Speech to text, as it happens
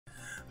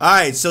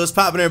Alright, so it's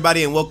poppin'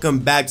 everybody and welcome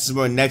back to some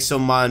more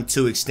Nexomon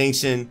 2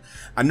 Extinction.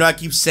 I know I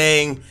keep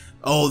saying,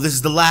 oh, this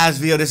is the last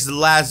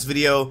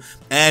video,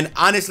 and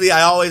honestly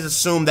I always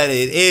assume that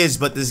it is,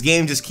 but this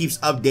game just keeps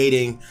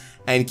updating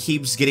and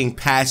keeps getting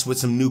patched with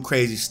some new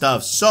crazy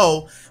stuff.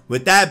 So,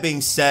 with that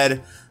being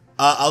said,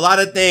 a lot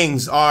of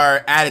things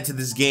are added to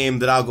this game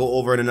that I'll go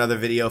over in another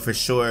video for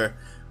sure,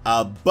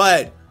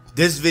 but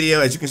this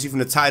video, as you can see from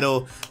the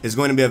title, is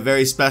going to be a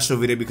very special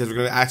video because we're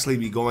going to actually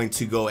be going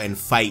to go and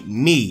fight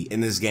me in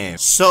this game.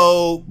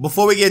 So,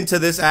 before we get into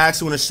this, I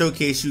actually want to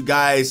showcase you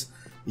guys,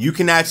 you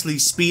can actually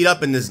speed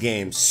up in this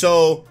game.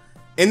 So,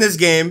 in this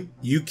game,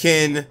 you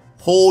can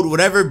hold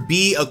whatever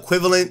B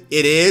equivalent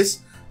it is.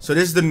 So,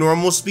 this is the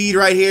normal speed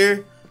right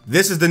here.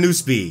 This is the new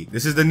speed.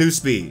 This is the new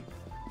speed.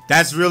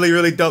 That's really,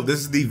 really dope. This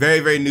is the very,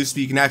 very new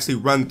speed. You can actually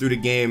run through the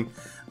game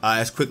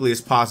as quickly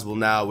as possible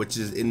now, which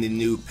is in the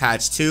new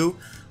patch 2.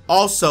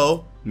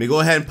 Also, let me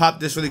go ahead and pop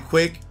this really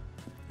quick.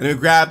 And we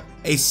grab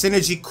a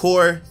Synergy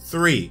Core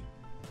 3.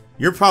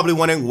 You're probably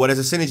wondering, what is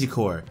a Synergy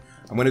Core?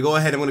 I'm going to go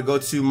ahead, I'm going to go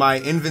to my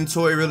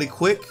inventory really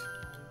quick.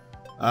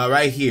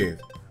 Right here.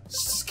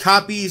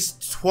 Copies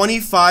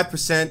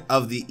 25%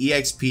 of the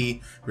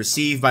EXP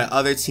received by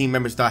other team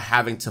members without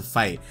having to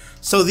fight.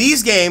 So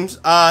these games,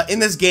 in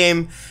this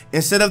game,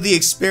 instead of the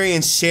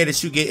experience share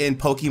that you get in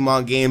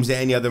Pokemon games or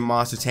any other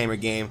Monster Tamer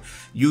game,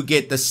 you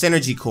get the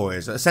Synergy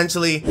Cores.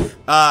 Essentially,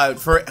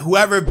 for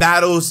whoever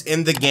battles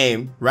in the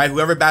game, right?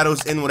 Whoever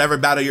battles in whatever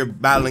battle you're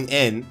battling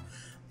in,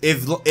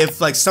 if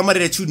like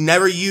somebody that you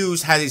never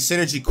use has a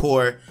Synergy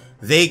Core,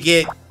 they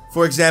get,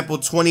 for example,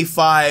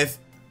 25%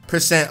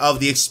 of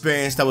the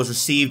experience that was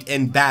received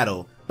in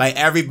battle by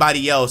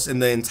everybody else in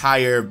the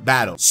entire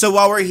battle. So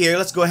while we're here,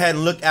 let's go ahead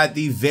and look at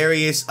the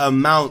various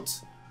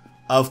amount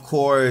of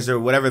cores or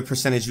whatever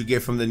percentage you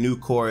get from the new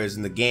cores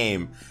in the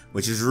game,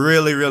 which is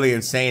really, really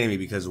insane to me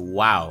because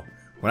wow.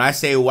 When I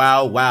say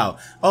wow, wow.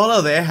 Oh,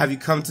 hello there. Have you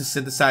come to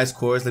synthesize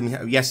cores?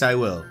 Yes, I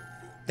will.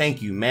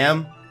 Thank you,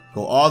 ma'am.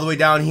 Go all the way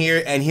down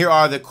here, and here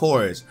are the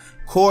cores.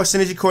 Core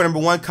Synergy Core number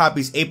 1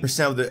 copies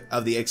 8%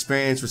 of the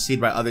experience received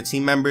by other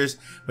team members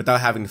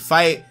without having to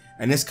fight,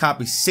 and this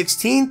copies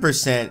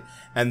 16%,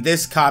 and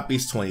this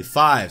copies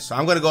 25%. So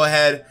I'm gonna go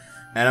ahead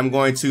and I'm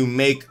going to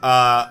make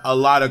a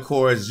lot of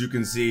cores, as you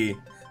can see.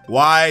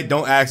 Why?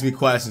 Don't ask me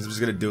questions. I'm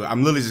just gonna do it.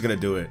 I'm literally just gonna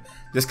do it,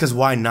 just cause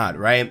why not,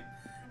 right?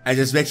 And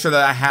just make sure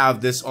that I have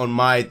this on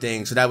my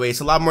thing, so that way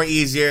it's a lot more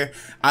easier.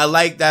 I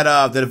like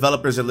that the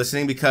developers are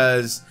listening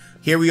because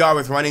here we are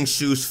with running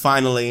shoes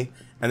finally.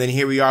 And then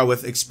here we are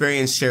with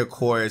experience share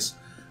cores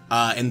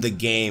in the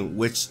game,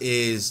 which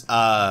is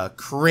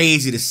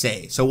crazy to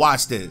say. So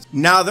watch this.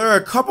 Now there are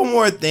a couple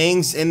more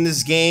things in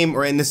this game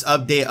or in this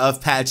update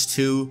of patch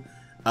 2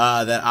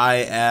 that I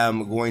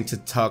am going to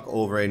talk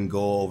over and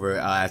go over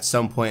at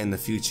some point in the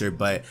future.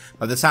 But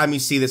by the time you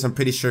see this, I'm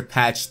pretty sure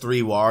patch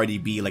 3 will already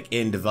be like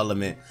in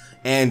development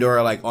and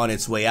or like on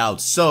its way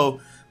out. So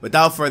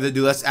without further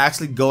ado, let's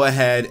actually go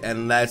ahead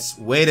and let's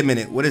wait a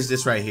minute. What is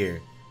this right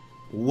here?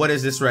 What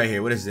is this right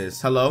here? What is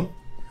this? Hello?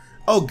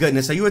 Oh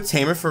goodness, are you a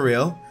tamer for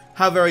real?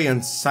 How very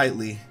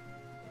unsightly.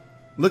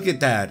 Look at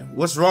that.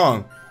 What's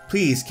wrong?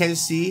 Please, can't you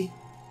see?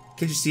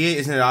 Can't you see it?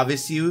 Isn't it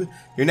obvious to you?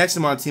 Your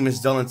Nexomon team is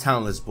dull and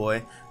talentless,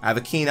 boy. I have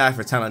a keen eye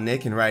for talent,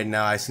 Nick, and right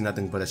now I see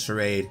nothing but a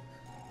charade.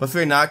 But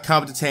fear not,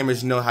 competent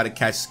tamers know how to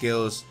catch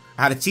skills,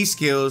 how to teach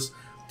skills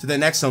to the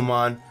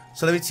Nexomon.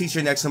 So let me teach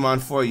your Nexomon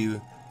for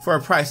you. For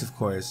a price, of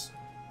course.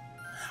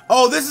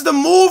 Oh, this is the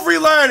move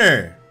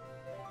relearner!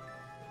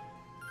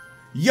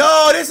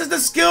 Yo, this is the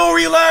skill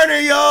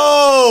relearner,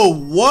 yo!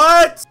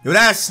 What? Yo,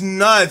 that's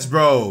nuts,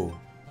 bro.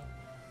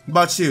 What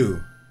about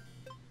you?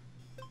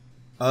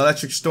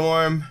 Electric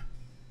Storm.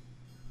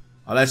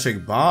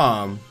 Electric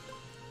Bomb.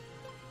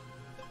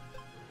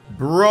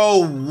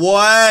 Bro,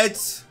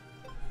 what?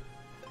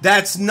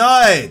 That's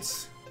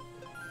nuts.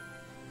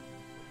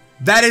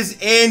 That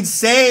is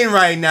insane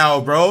right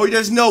now, bro.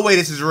 There's no way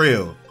this is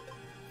real.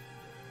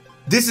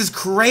 This is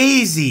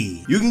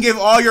crazy. You can give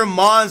all your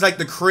mons like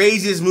the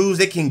craziest moves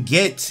they can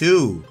get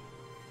too.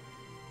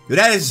 Dude,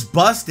 that is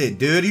busted,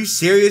 dude. Are you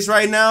serious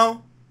right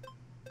now?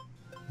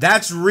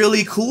 That's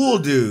really cool,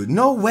 dude.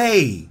 No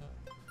way.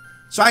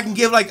 So I can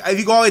give like, if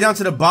you go all the way down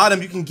to the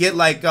bottom, you can get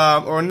like,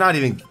 or not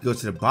even go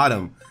to the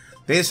bottom.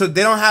 So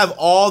they don't have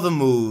all the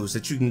moves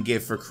that you can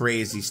get for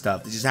crazy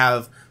stuff. They just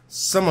have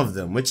some of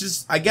them, which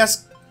is, I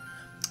guess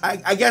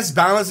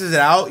balances it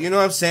out. You know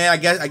what I'm saying?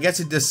 I guess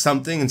it does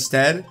something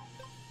instead.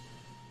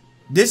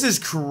 This is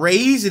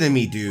crazy to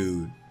me,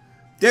 dude.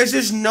 There's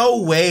just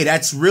no way.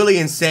 That's really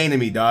insane to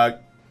me, dog.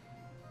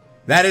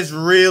 That is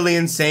really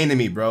insane to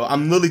me, bro.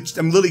 I'm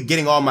literally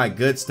getting all my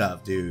good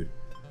stuff, dude.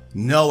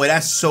 No way.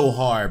 That's so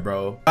hard,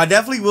 bro. I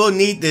definitely will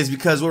need this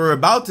because what we're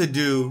about to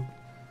do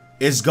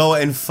is go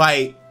and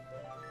fight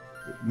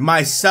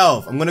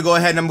myself. I'm gonna go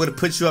ahead and I'm gonna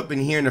put you up in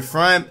here in the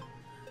front.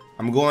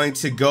 I'm going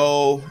to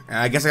go, and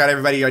I guess I got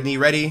everybody I need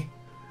ready.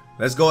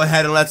 Let's go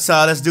ahead and let's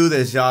do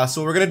this, y'all.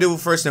 So what we're gonna do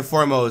first and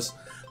foremost,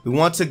 we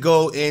want to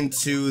go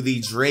into the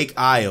Drake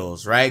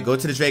Isles, right? Go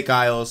to the Drake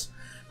Isles.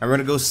 And we're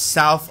gonna go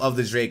south of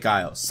the Drake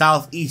Isle.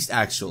 Southeast,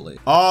 actually.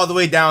 All the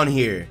way down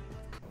here.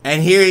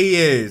 And here he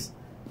is.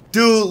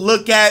 Dude,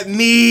 look at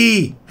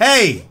me.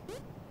 Hey.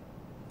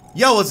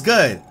 Yo, what's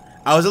good?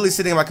 I was literally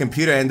sitting on my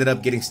computer. I ended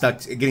up getting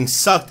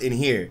sucked in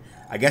here.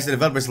 I guess the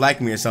developers like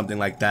me or something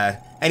like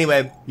that.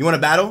 Anyway, you want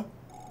to battle?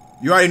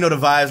 You already know the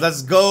vibes.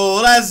 Let's go.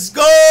 Let's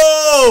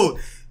go.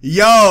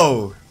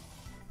 Yo.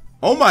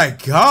 Oh my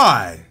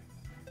god.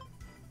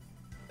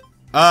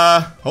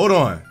 Hold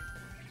on.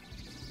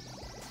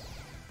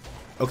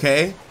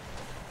 Okay.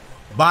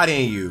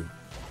 Bodying you.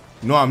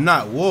 No, I'm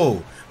not.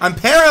 Whoa. I'm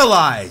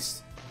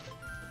paralyzed.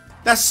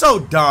 That's so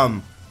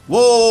dumb.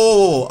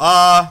 Whoa.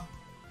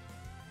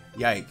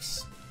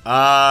 Yikes.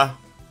 I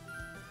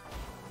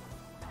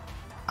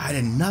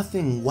did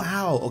nothing.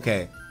 Wow.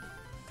 Okay.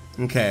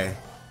 Okay.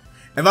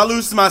 If I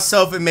lose to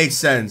myself, it makes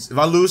sense. If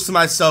I lose to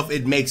myself,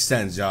 it makes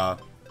sense, y'all.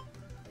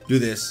 Do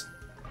this.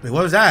 Wait,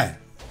 what was that?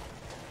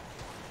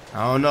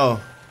 I don't know.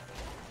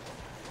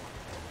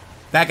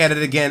 Back at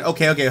it again.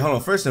 Okay, okay, hold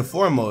on. First and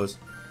foremost,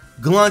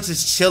 Glunch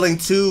is chilling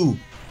too.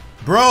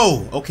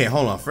 Bro. Okay,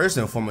 hold on. First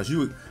and foremost,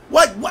 you...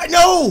 What? What?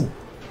 No!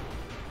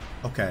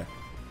 Okay.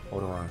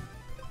 Hold on.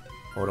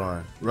 Hold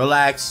on.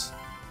 Relax.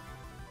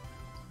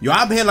 Yo,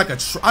 I'm hitting like a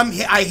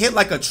I hit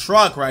like a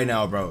truck right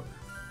now, bro.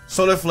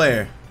 Solar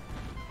Flare.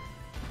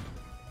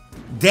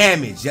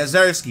 Damage.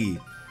 Yazerski.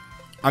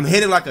 I'm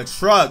hitting like a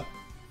truck.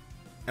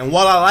 And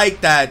while I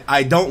like that,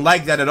 I don't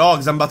like that at all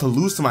because I'm about to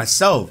lose to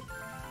myself.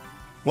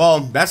 Well,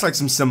 that's like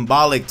some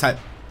symbolic type.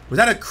 Was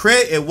that a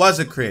crit? It was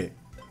a crit.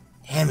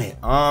 Damn it.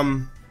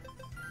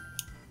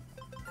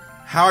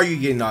 How are you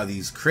getting all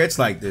these crits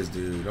like this,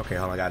 dude? Okay,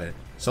 hold on, I got it.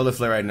 Solar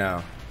Flare right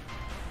now.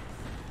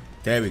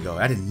 There we go.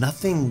 I did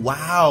nothing.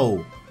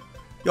 Wow.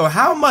 Yo,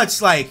 how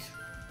much, like,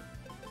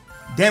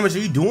 damage are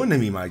you doing to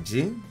me, my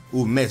G?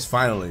 Ooh, miss,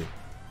 finally.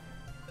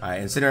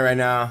 Alright, incinerate right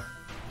now.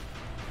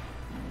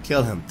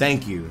 Kill him.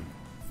 Thank you.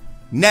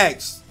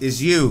 Next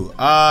is you.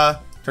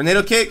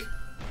 Tornado Kick.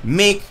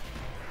 Mink.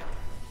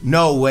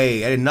 No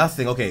way. I did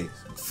nothing. Okay.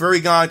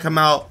 Furrygon, come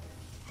out.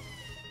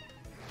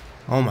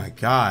 Oh my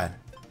god.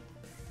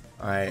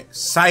 Alright.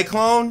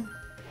 Cyclone.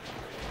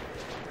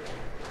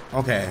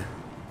 Okay.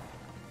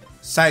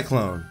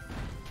 Cyclone.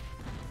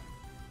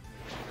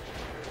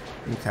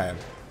 Okay.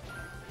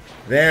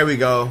 There we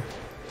go.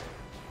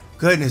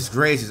 Goodness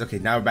gracious. Okay,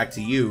 now we're back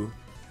to you.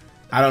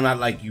 I do not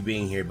like you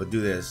being here, but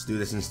do this. Do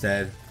this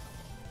instead.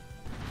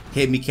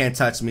 Hit me, can't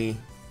touch me.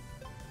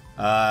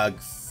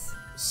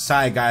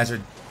 Side guys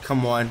are...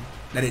 Come on.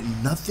 That did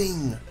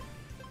nothing.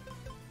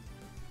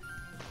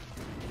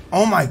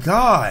 Oh my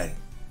god.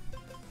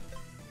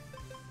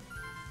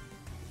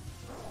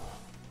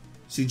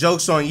 See,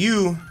 joke's on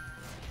you.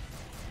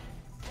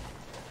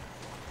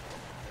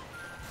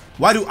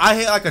 Why do I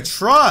hit like a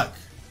truck?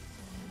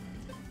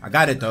 I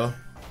got it though.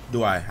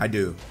 Do I? I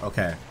do.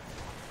 Okay.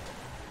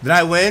 Did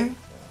I win?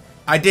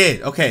 I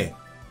did. Okay.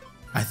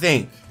 I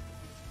think.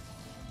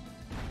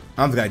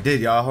 I don't think I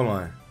did, y'all. Hold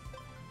on.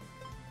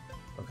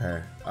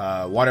 Okay.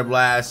 Water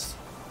Blast.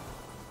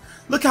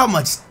 Look how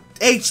much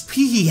HP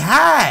he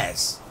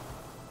has.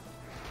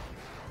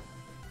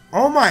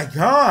 Oh my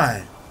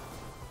god.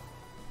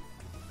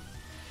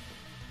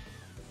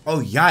 Oh,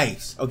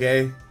 yikes.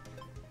 Okay.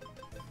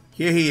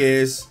 Here he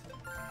is.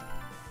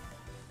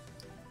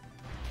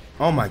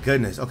 Oh my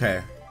goodness.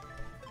 Okay.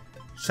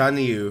 Shot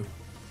into you.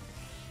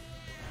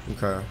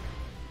 Okay.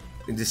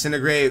 And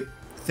Disintegrate.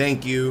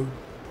 Thank you.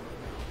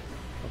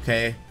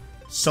 Okay.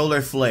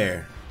 Solar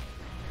Flare.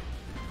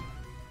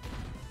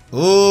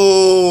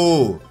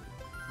 Ooh.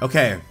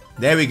 Okay.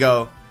 There we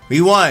go.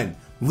 We won.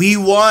 We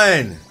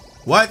won.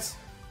 What?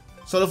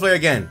 Solar Flare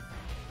again.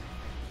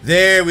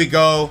 There we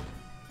go.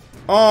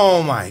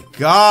 Oh my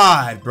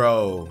god,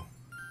 bro.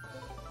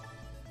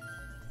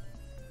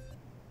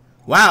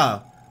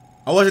 Wow.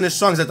 I wasn't as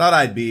strong as I thought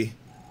I'd be.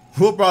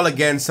 We'll brawl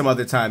again some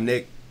other time,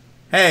 Nick.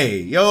 Hey,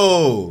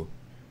 yo.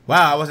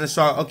 Wow, I wasn't as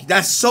strong. Okay,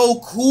 that's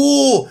so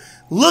cool.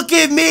 Look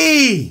at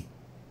me.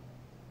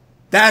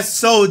 That's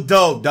so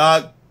dope,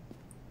 dog.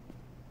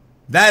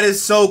 That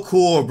is so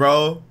cool,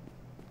 bro.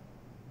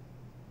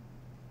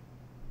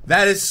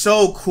 That is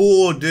so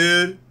cool,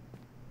 dude.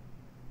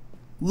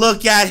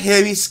 Look at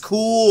him. He's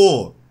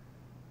cool.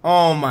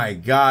 Oh my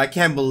god, I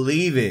can't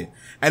believe it.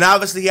 And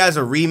obviously he has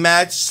a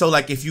rematch, so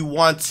like if you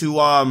want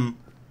to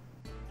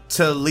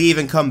leave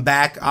and come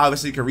back,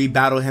 obviously you can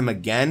rebattle him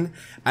again.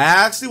 I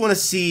actually want to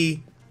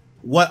see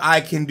what I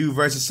can do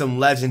versus some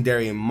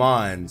legendary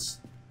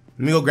mons.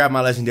 Let me go grab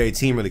my legendary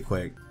team really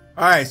quick.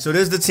 Alright, so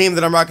this is the team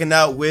that I'm rocking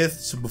out with.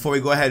 So before we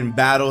go ahead and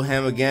battle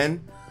him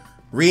again.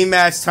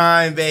 Rematch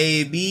time,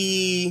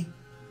 baby.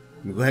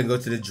 Let me go ahead and go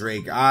to the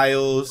Drake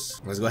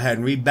Isles. Let's go ahead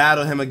and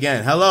rebattle him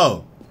again.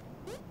 Hello.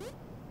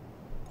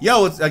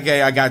 Yo, it's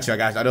okay. I got you.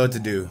 I know what to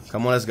do.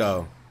 Come on, let's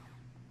go.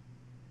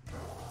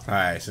 All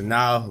right, so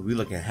now we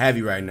looking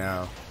heavy right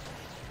now.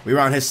 We're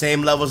on his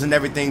same levels and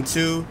everything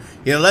too.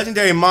 Yeah, the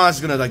legendary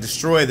monster's gonna like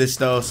destroy this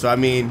though. So I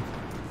mean,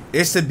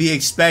 it's to be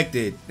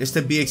expected. It's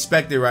to be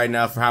expected right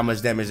now for how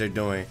much damage they're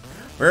doing.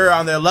 We're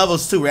on their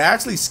levels too. We're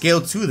actually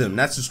scaled to them.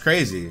 That's just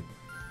crazy.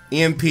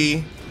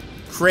 EMP.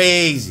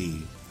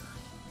 Crazy.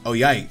 Oh,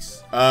 yikes.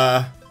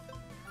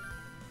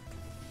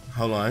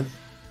 Hold on.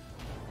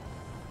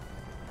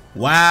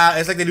 Wow,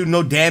 it's like they do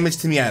no damage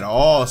to me at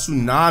all.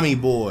 Tsunami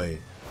boy.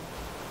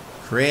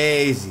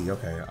 Crazy.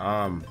 Okay,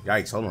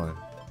 yikes, hold on.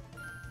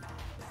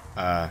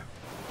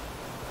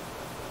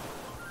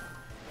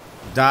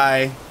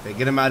 Die. They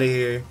get him out of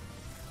here.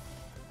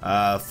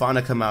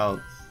 Fauna come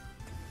out.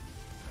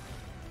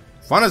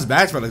 Fauna's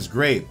backspawn looks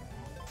great. You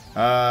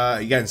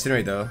got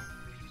Incinerate though.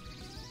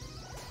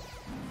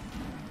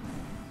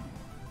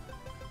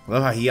 I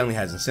love how he only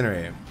has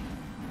Incinerate.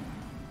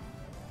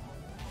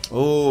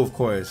 Oh, of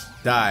course.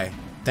 Die.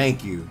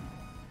 Thank you.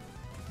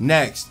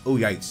 Next. Oh,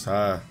 yikes.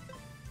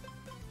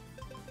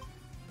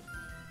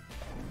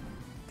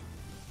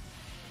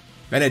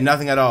 That did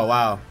nothing at all.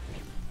 Wow.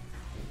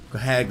 Go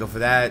ahead. Go for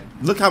that.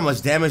 Look how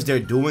much damage they're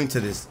doing to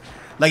this.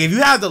 Like, if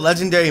you have the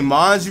legendary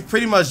mons, you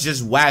pretty much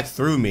just whack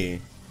through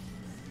me.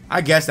 I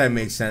guess that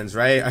makes sense,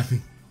 right? I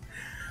mean,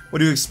 what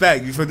do you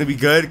expect? You expect them to be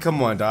good?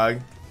 Come on, dog.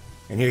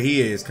 And here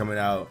he is coming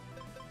out.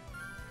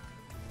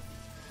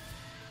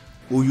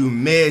 Oh, you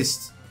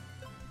missed.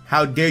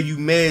 How dare you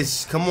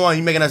miss? Come on,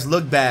 you making us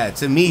look bad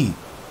to me.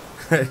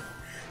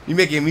 You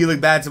making me look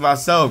bad to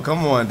myself.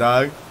 Come on,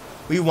 dog.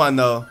 We won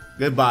though.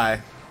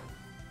 Goodbye.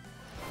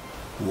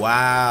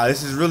 Wow,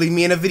 this is really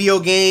me in a video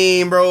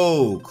game,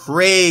 bro.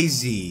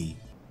 Crazy.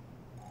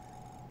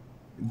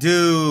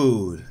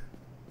 Dude.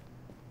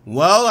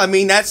 Well, I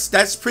mean,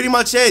 that's pretty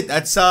much it.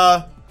 That's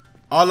all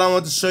I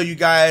want to show you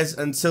guys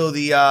until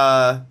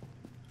the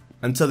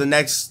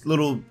next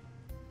little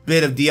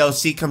bit of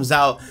DLC comes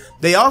out.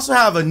 They also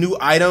have a new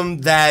item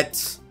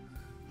that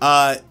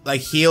like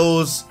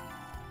heals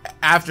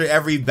after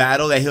every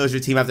battle, that heals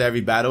your team after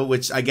every battle,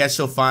 which I guess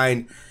you'll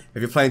find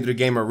if you're playing through the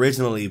game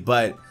originally.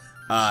 But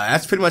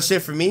that's pretty much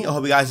it for me. I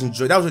hope you guys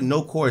enjoyed. That was with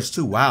no chorus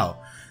too. Wow.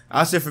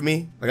 That's it for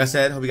me. Like I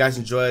said, hope you guys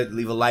enjoyed.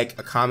 Leave a like,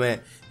 a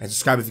comment, and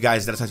subscribe if you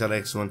guys did. I'll talk to you on the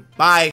next one. Bye.